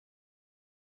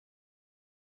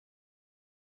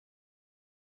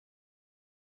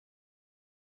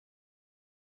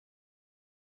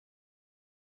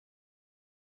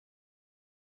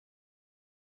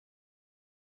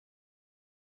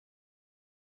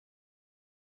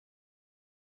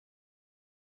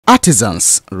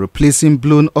Artisans replacing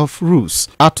blown-off roofs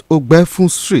at Egor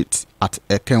Street at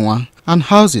Ekenwan and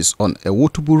houses on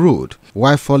Evbuotubu Road,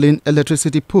 while falling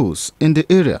electricity poles in the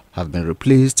area have been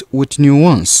replaced with new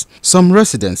ones. Some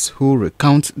residents who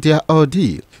recount their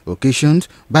ordeal occasioned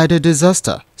by the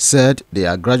disaster said they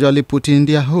are gradually putting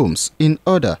their homes in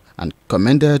order and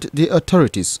commended the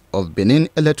authorities of Benin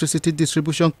Electricity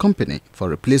Distribution Company for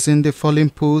replacing the falling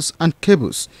poles and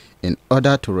cables in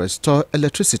order to restore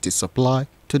electricity supply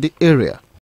to the area.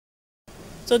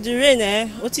 So the rain,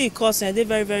 what it costs, they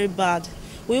very, very bad.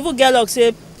 We even get like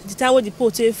say the time when the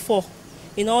pole fall,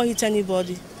 it don't hit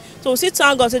anybody. So we see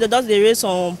thank God say they just raise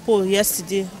some pole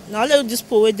yesterday. Now let this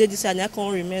pole where they decide I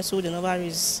can't remain, so they never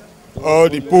raise. All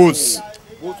the poles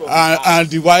and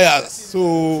the wires.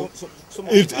 So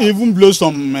it even blows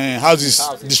some houses,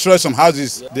 destroy some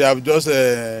houses. They have just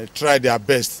tried their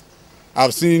best.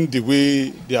 I've seen the way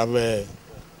they have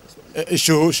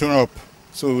shown up.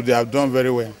 So they have done very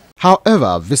well. However,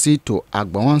 a visit to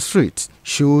Egor Street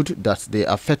showed that the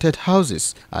affected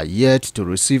houses are yet to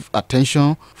receive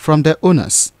attention from the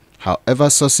owners. However,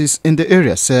 sources in the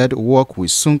area said work will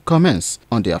soon commence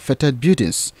on the affected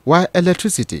buildings, while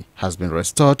electricity has been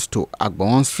restored to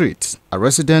Egor Street. A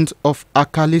resident of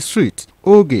Akali Street,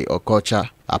 Oge Okocha,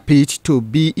 appealed to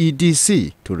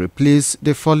BEDC to replace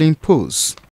the falling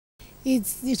poles.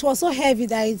 It was so heavy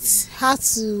that it had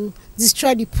to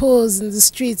destroy the poles in the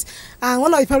streets. And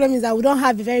one of the problems is that we don't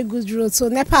have a very good road, so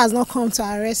NEPA has not come to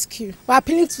our rescue. We're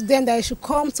appealing to them that they should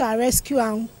come to our rescue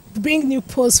and bring new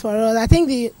poles for us. I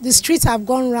think the streets have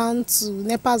gone round to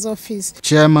NEPA's office.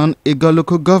 Chairman Egor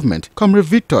local government, Comrade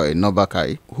Victor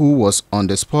Nobakai, who was on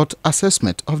the spot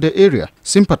assessment of the area,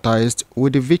 sympathized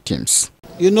with the victims.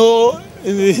 You know,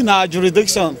 in our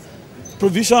jurisdiction,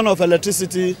 provision of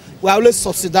electricity, we are always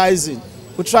subsidizing.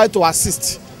 We try to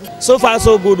assist. So far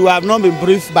so good, we have not been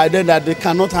briefed by them that they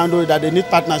cannot handle it, that they need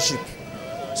partnership.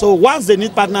 So once they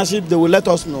need partnership, they will let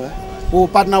us know. We will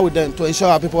partner with them to ensure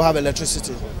our people have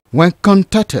electricity. When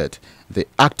contacted, the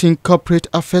acting corporate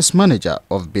affairs manager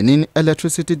of Benin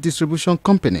Electricity Distribution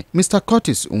Company, Mr.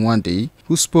 Curtis Nwandi,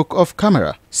 who spoke off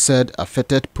camera, said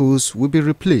affected poles will be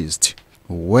replaced.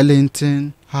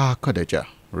 Wellington Kodeja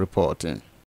reporting.